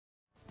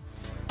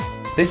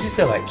This is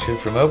a lecture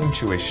from Open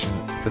Tuition.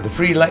 For the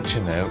free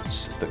lecture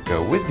notes that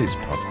go with this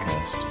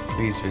podcast,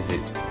 please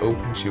visit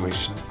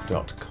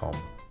opentuition.com.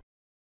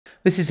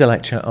 This is a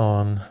lecture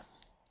on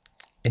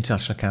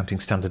International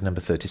Accounting Standard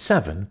number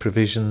 37,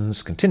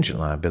 Provisions, Contingent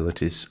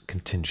Liabilities,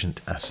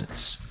 Contingent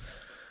Assets.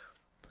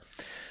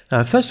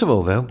 First of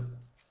all, though,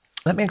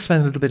 let me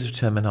explain a little bit of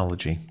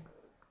terminology.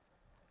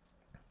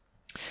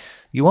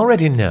 You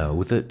already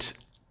know that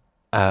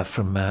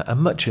from a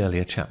much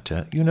earlier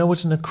chapter, you know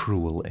what an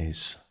accrual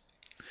is.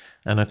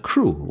 An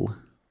accrual,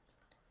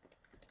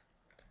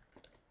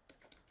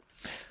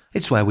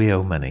 it's where we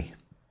owe money.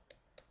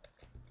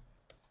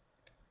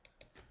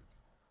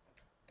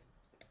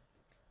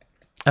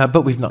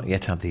 But we've not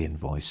yet had the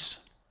invoice.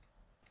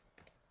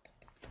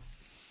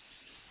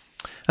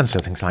 And so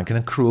things like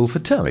an accrual for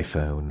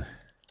telephone.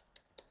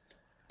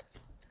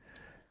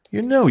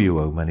 You know you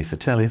owe money for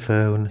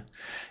telephone.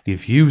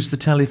 You've used the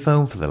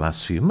telephone for the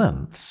last few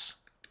months.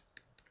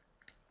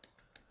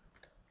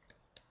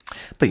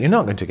 But you're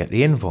not going to get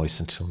the invoice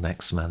until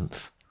next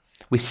month.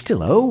 We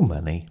still owe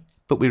money,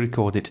 but we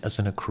record it as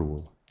an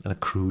accrual, an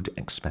accrued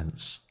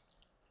expense.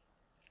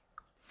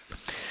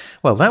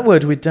 Well, that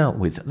word we dealt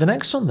with. The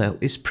next one, though,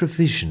 is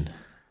provision.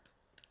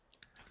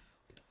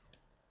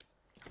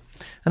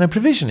 And a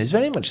provision is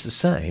very much the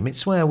same.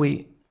 It's where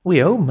we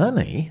owe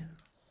money.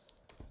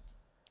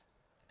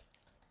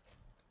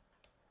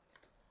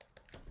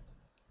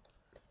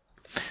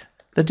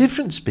 The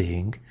difference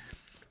being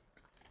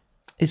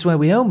is where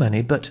we owe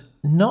money, but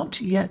not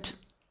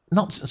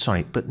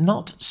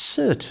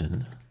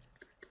certain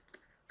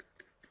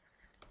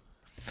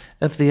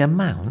of the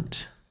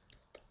amount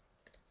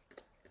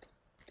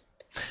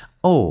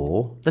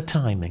or the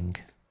timing.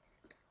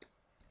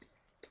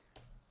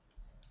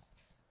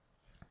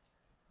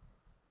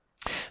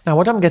 Now,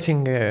 what I'm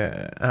getting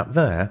at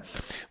there,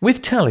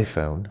 with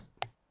telephone,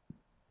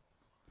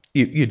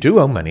 you do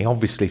owe money,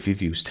 obviously, if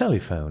you've used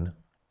telephone.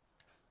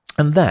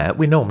 And there,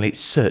 we're normally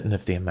certain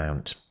of the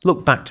amount.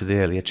 Look back to the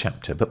earlier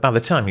chapter, but by the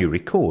time you're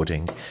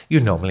recording,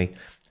 you're normally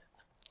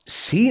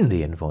seeing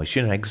the invoice.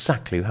 You know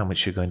exactly how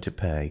much you're going to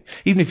pay.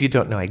 Even if you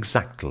don't know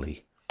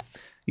exactly,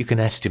 you can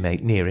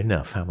estimate near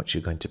enough how much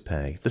you're going to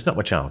pay. There's not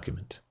much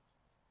argument.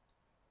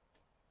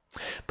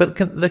 But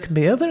there can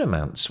be other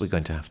amounts we're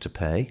going to have to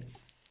pay.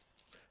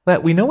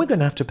 Well, we know we're going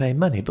to have to pay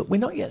money, but we're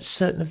not yet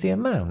certain of the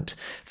amount.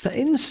 For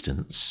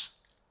instance,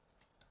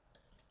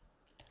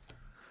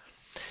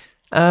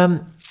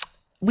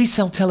 we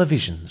sell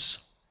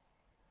televisions.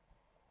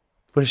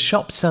 We're a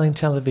shop selling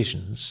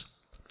televisions.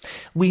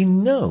 We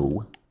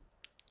know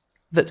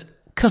that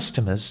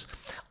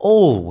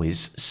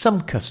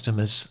some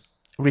customers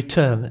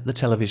return the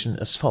television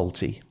as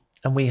faulty,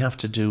 and we have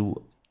to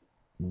do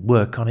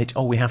work on it,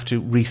 or we have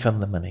to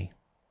refund the money.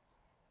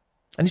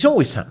 And it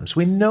always happens.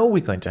 We know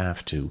we're going to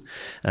have to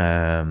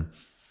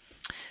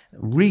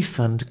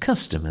refund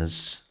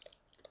customers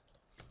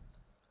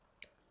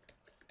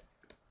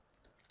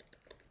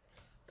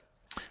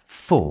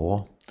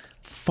for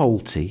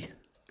faulty,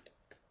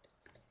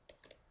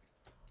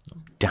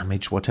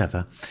 damaged,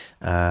 whatever,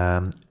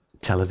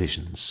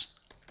 televisions.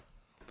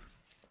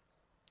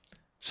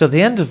 So at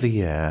the end of the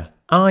year,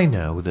 I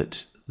know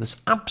that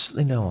there's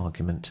absolutely no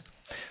argument.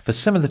 For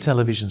some of the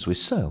televisions we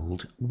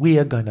sold, we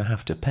are going to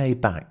have to pay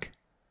back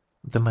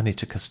the money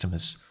to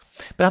customers.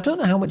 But I don't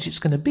know how much it's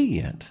going to be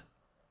yet.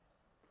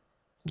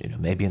 You know,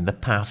 maybe in the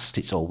past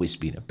it's always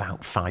been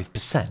about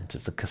 5%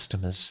 of the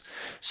customers.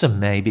 So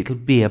maybe it'll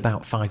be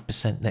about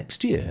 5%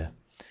 next year.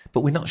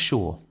 But we're not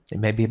sure. It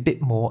may be a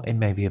bit more, it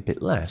may be a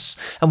bit less.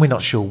 And we're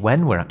not sure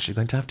when we're actually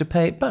going to have to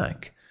pay it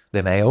back.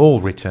 They may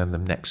all return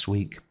them next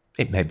week.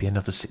 It may be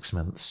another 6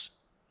 months.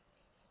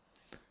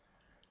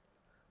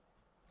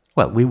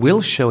 Well, we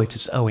will show it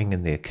as owing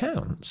in the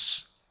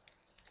accounts.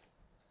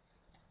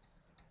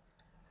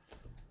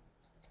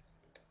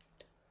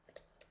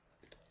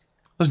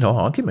 There's no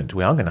argument.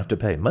 We are going to have to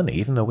pay money,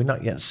 even though we're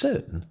not yet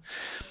certain.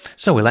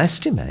 So we'll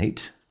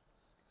estimate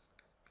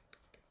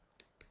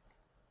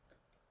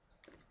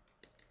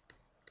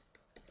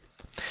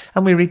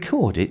and we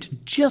record it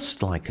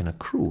just like an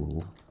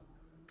accrual.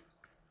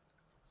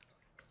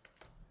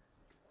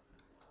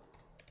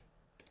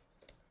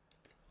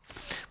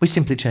 We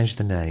simply change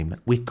the name.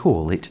 We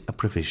call it a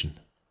provision.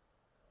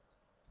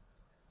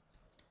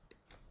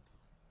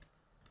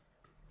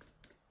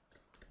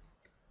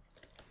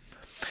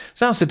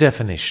 So that's the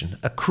definition.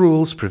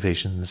 Accruals,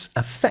 provisions,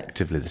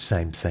 effectively the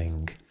same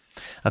thing.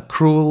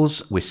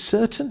 Accruals, we're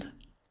certain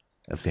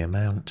of the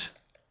amount.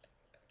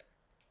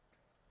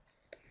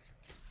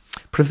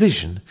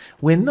 Provision,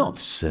 we're not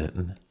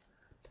certain.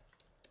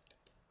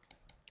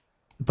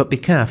 But be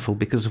careful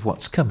because of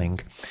what's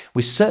coming.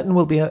 We're certain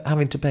we'll be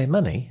having to pay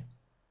money.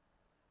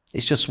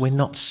 It's just we're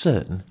not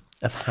certain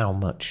of how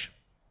much.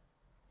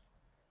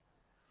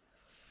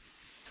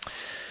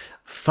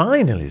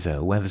 Finally,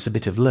 though, where there's a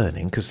bit of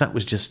learning, because that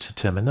was just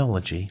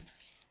terminology,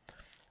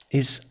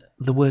 is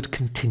the word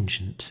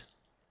contingent.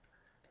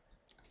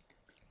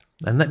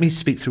 And let me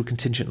speak through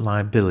contingent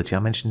liability.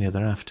 I'll mention the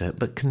other after.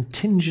 But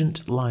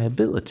contingent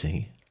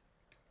liability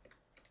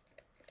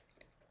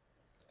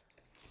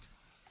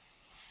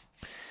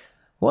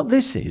What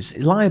this is,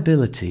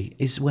 liability,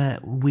 is where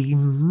we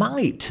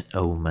might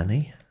owe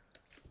money.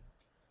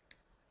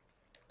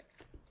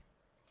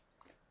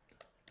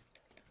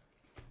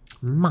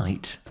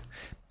 Might,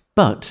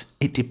 but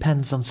it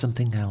depends on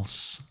something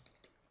else.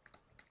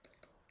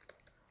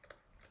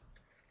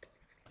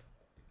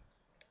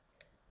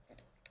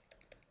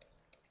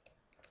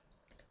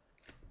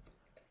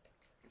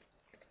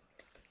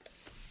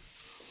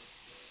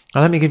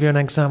 Now, let me give you an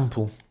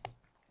example.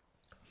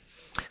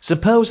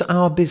 Suppose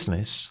our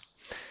business,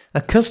 a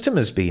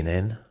customer's been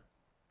in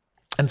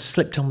and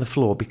slipped on the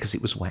floor because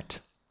it was wet.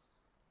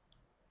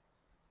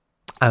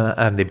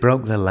 And they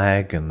broke their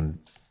leg and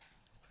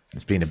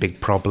it's been a big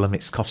problem.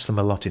 It's cost them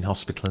a lot in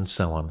hospital and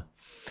so on.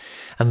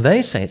 And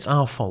they say it's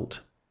our fault.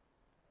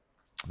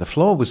 The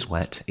floor was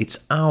wet. It's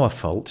our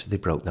fault they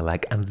broke their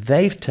leg, and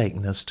they've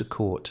taken us to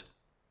court.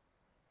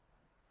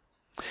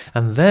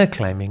 And they're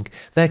claiming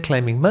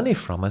money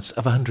from us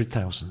of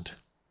 100,000.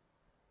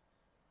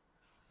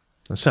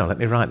 And so let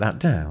me write that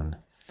down.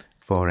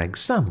 For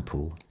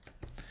example,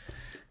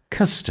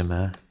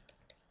 customer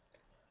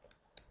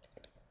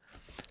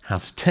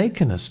has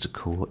taken us to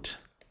court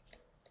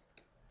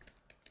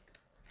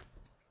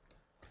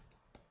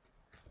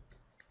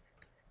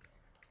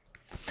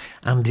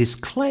and is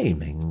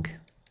claiming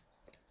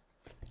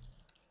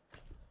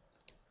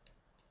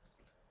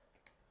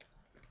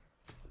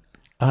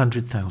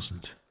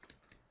 $100,000.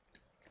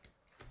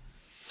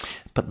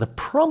 But the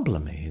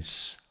problem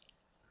is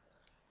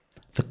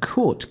the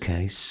court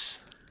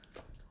case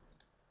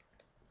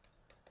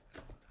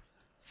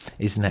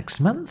is next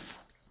month,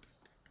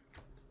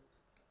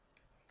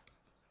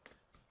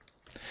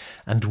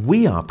 and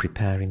we are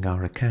preparing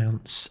our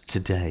accounts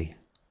today.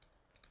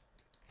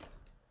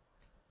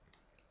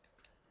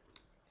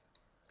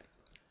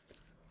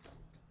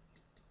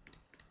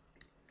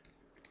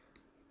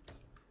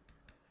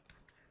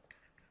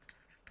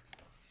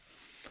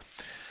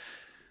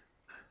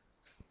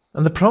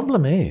 And the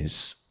problem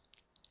is,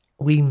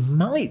 we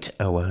might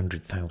owe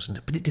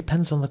 100,000, but it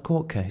depends on the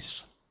court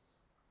case.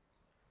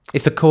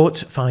 If the court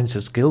finds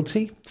us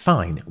guilty,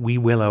 fine, we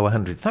will owe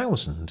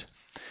 100,000.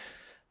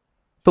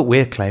 But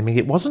we're claiming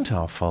it wasn't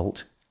our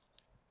fault,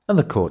 and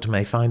the court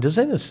may find us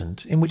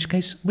innocent, in which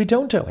case we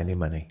don't owe any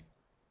money.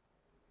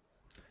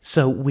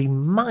 So we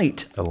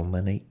might owe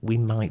money, we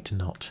might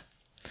not.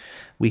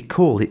 We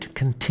call it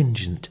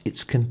contingent.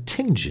 It's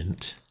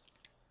contingent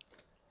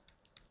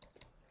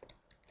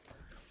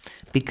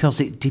because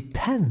it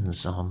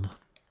depends on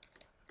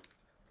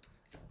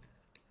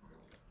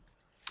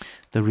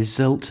the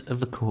result of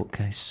the court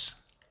case.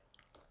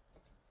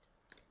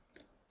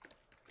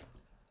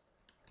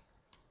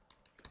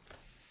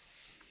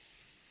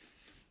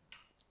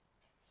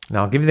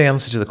 Now, I'll give you the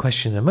answer to the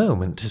question in a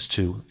moment as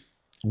to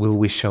will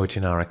we show it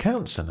in our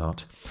accounts or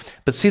not.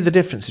 But see the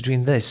difference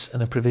between this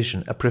and a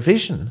provision. A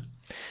provision,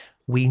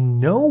 we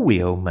know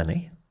we owe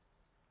money.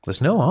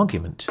 There's no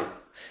argument.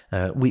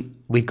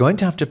 We're going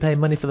to have to pay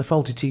money for the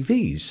faulty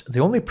TVs.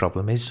 The only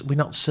problem is we're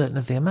not certain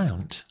of the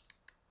amount.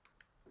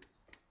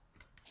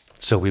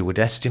 So we would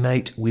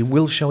estimate we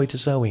will show it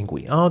as owing.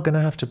 We are going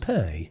to have to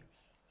pay.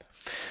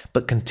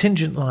 But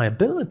contingent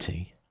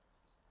liability,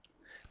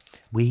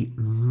 we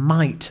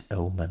might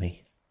owe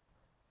money.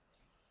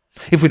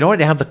 If we'd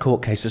already had the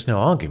court case, there's no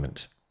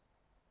argument.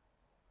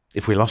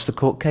 If we lost the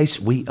court case,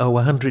 we owe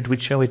 100,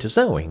 we'd show it as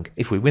owing.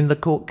 If we win the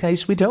court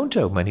case, we don't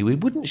owe money, we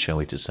wouldn't show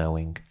it as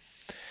owing.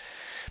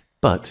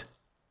 But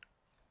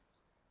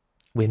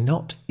we're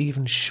not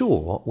even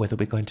sure whether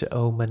we're going to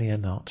owe money or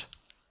not.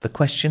 The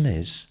question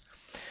is,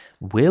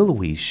 will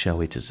we show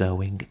it as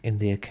owing in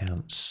the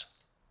accounts?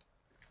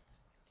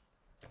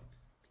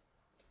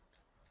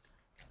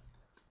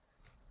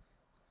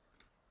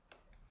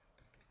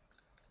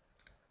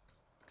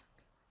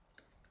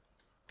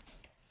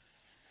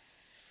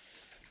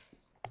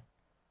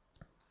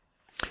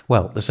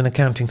 Well, there's an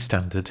accounting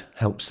standard,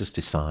 helps us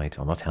decide,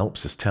 or not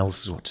helps us, tells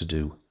us what to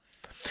do.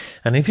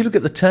 And if you look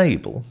at the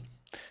table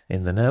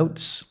in the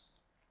notes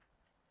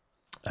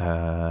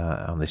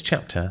on this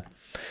chapter,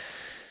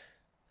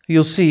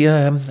 you'll see,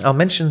 I'll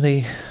mention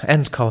the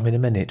end column in a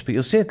minute, but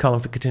you'll see a column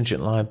for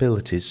contingent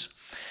liabilities.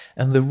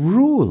 And the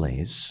rule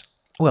is,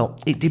 well,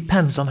 it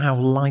depends on how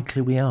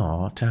likely we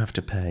are to have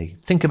to pay.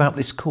 Think about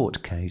this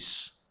court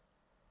case.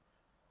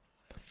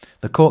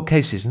 The court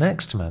case is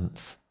next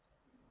month.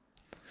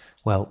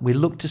 Well, we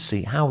look to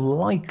see how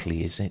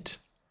likely is it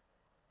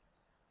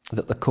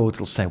that the court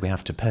will say we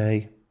have to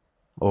pay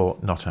or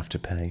not have to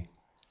pay.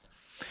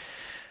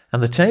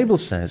 And the table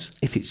says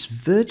if it's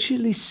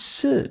virtually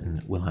certain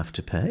we'll have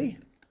to pay,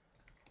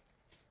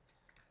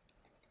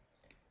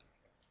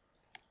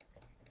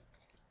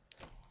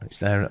 it's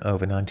there at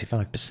over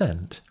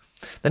 95%,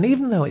 then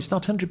even though it's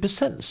not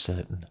 100%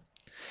 certain,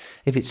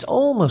 if it's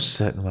almost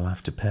certain we'll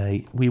have to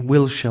pay, we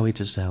will show it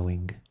as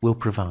owing. We'll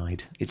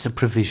provide. It's a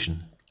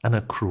provision, an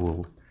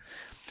accrual.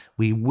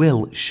 We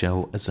will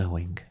show as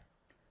owing.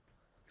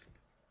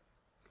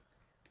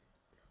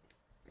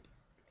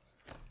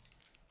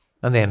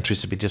 And the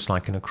entries would be just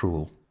like an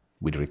accrual.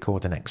 We'd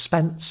record an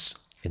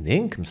expense in the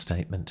income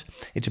statement,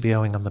 it'll be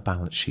owing on the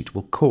balance sheet.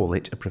 We'll call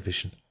it a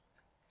provision.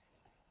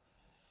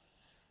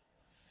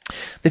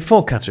 The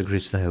 4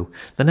 categories though.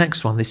 The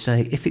next one, they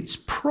say if it's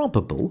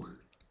probable,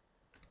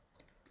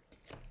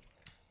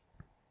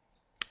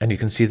 and you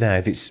can see there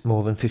if it's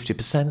more than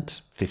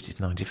 50%, 50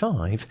 to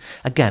 95,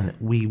 again,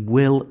 we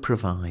will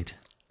provide.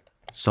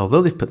 So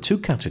although they've put 2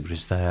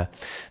 categories there,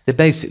 they're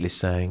basically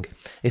saying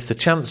if the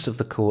chance of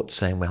the court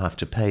saying we'll have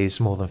to pay is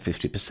more than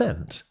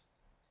 50%,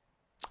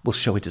 we'll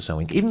show it as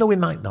owing, even though we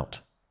might not.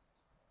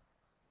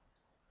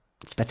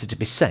 It's better to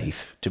be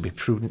safe, to be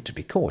prudent, to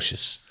be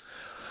cautious.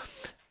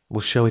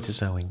 We'll show it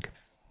as owing.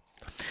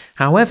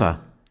 However,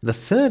 the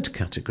 3rd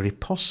category,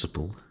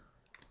 possible,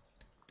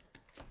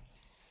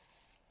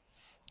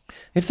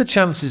 if the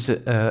chances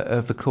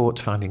of the court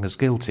finding us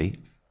guilty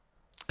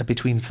are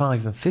between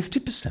 5 and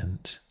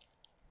 50%,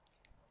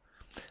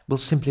 we'll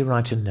simply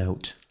write a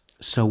note.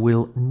 So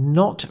we'll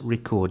not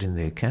record in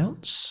the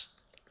accounts.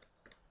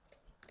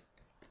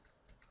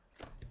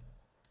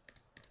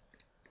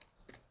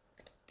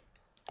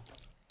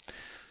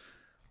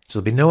 So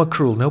there'll be no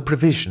accrual, no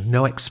provision,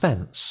 no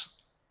expense.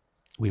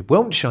 We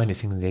won't show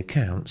anything in the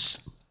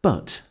accounts,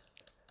 but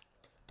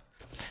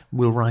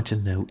we'll write a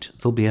note.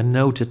 There'll be a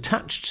note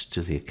attached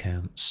to the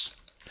accounts,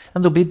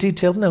 and there'll be a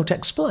detailed note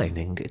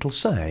explaining. It'll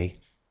say,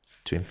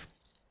 to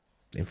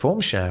inform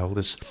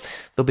shareholders,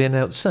 there'll be a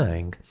note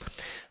saying,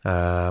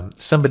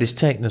 somebody's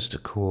taken us to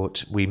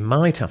court, we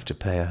might have to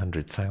pay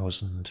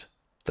 100,000.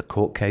 The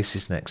court case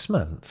is next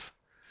month,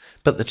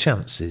 but the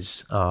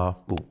chances are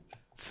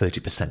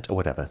 30% or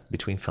whatever,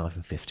 between 5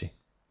 and 50.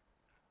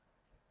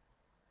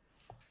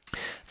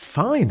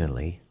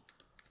 Finally,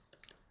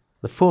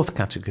 the 4th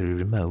category,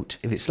 remote,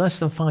 if it's less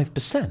than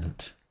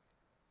 5%,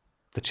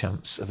 the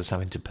chance of us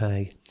having to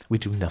pay, we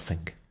do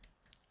nothing.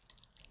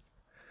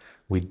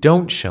 We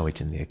don't show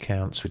it in the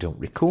accounts, we don't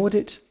record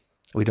it,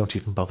 we don't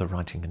even bother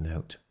writing a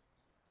note.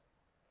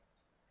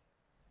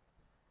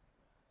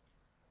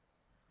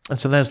 And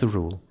so there's the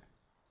rule.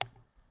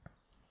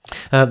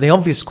 The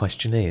obvious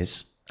question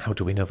is, how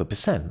do we know the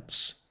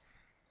percents?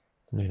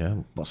 You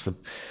know,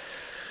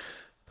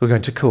 we're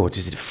going to court,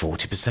 is it a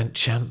 40%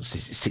 chance,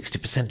 is it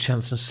 60%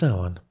 chance, and so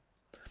on?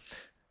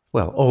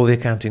 Well, all the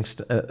accounting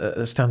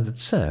standard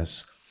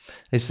says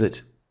is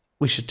that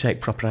we should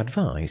take proper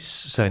advice.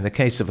 So in the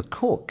case of a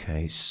court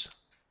case,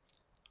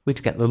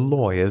 we'd get the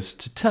lawyers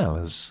to tell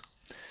us,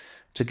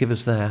 to give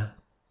us their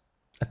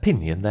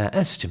opinion, their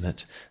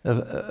estimate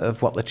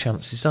of what the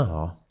chances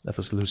are of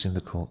us losing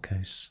the court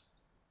case.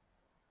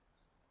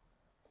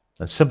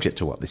 And subject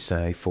to what they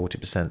say, 40%,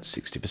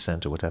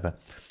 60% or whatever,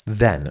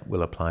 then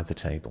we'll apply the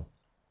table.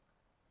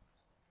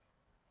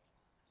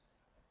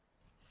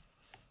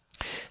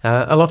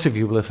 A lot of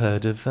you will have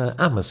heard of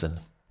Amazon.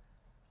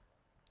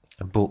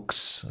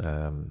 Books,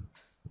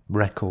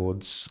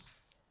 records,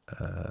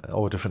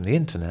 order from the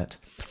internet.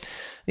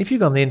 If you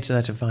go on the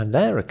internet and find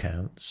their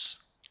accounts,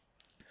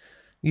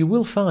 you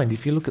will find,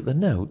 if you look at the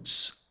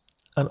notes,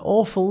 an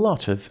awful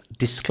lot of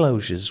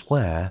disclosures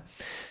where,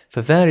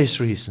 for various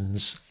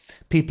reasons,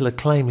 people are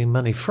claiming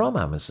money from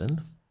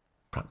Amazon.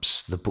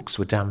 Perhaps the books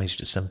were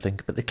damaged or something,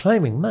 but they're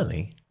claiming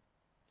money.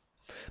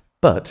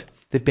 But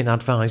they've been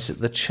advised that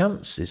the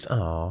chances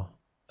are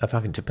of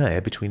having to pay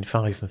are between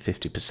 5 and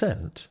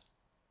 50%.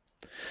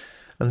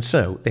 And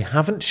so they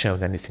haven't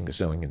shown anything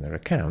as owing in their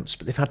accounts,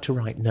 but they've had to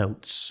write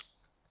notes.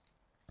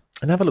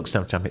 And have a look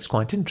sometime, it's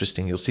quite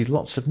interesting. You'll see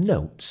lots of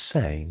notes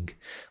saying,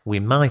 we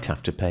might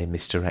have to pay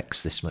Mr.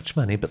 X this much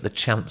money, but the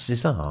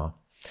chances are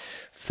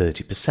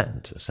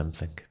 30% or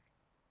something.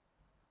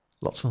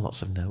 Lots and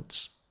lots of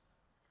notes.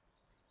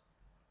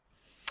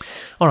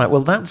 All right,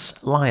 well,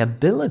 that's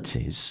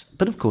liabilities,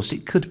 but of course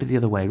it could be the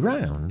other way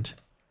round.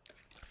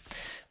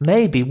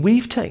 Maybe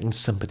we've taken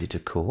somebody to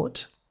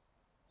court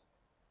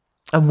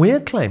and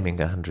we're claiming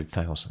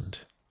 100,000.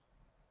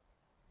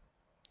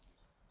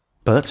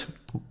 But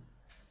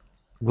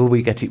will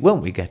we get it?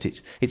 Won't we get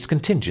it? It's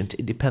contingent.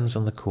 It depends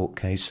on the court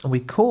case, and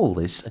we call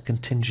this a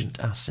contingent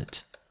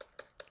asset.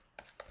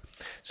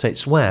 So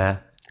it's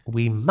where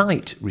we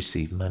might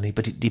receive money,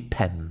 but it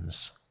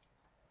depends.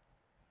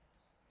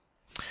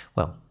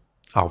 Well,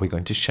 are we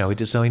going to show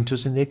it as owing to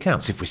us in the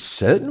accounts? If we're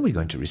certain we're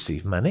going to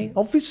receive money,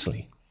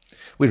 obviously,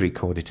 we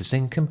record it as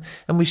income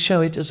and we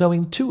show it as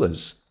owing to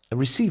us, a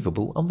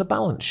receivable on the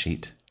balance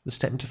sheet, the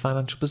statement of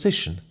financial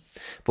position.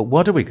 But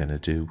what are we going to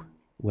do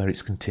where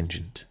it's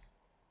contingent?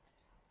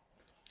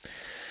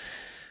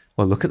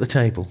 Well, look at the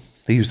table.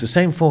 They use the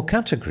same 4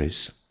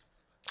 categories,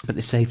 but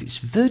they say if it's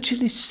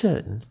virtually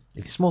certain,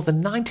 if it's more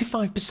than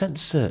 95%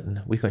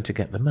 certain we're going to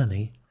get the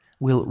money,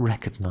 we'll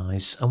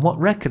recognise. And what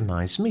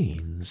recognise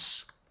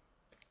means,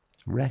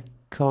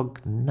 recognise,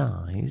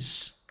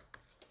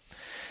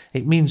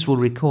 it means we'll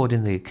record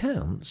in the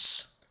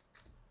accounts.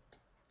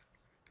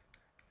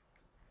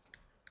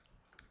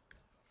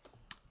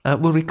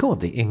 We'll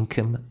record the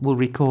income, we'll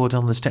record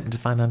on the statement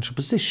of financial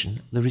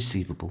position the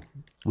receivable.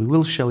 We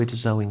will show it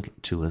as owing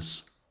to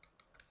us.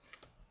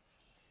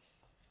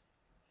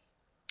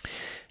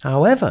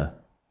 However,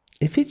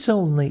 if it's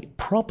only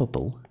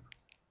probable,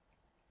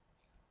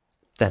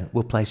 then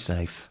we'll play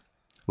safe.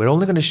 We're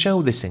only going to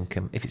show this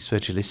income if it's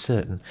virtually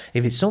certain.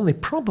 If it's only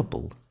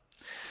probable,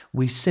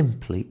 we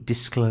simply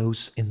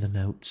disclose in the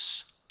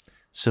notes.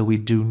 So we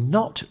do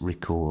not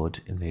record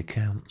in the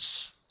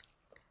accounts,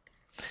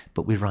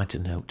 but we write a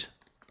note.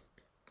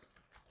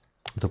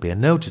 There'll be a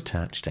note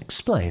attached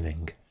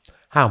explaining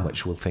how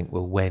much we'll think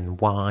we'll win,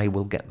 why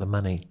we'll get the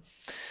money,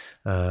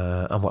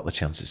 and what the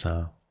chances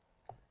are.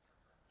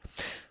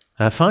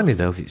 Finally,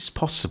 though, if it's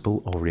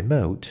possible or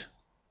remote,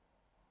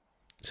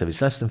 so if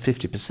it's less than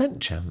 50%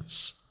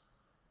 chance,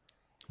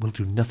 we'll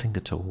do nothing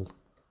at all.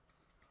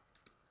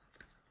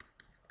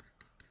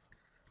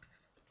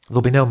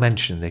 There'll be no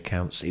mention in the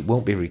accounts. It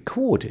won't be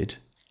recorded.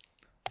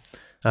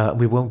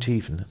 We won't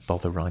even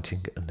bother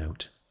writing a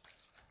note.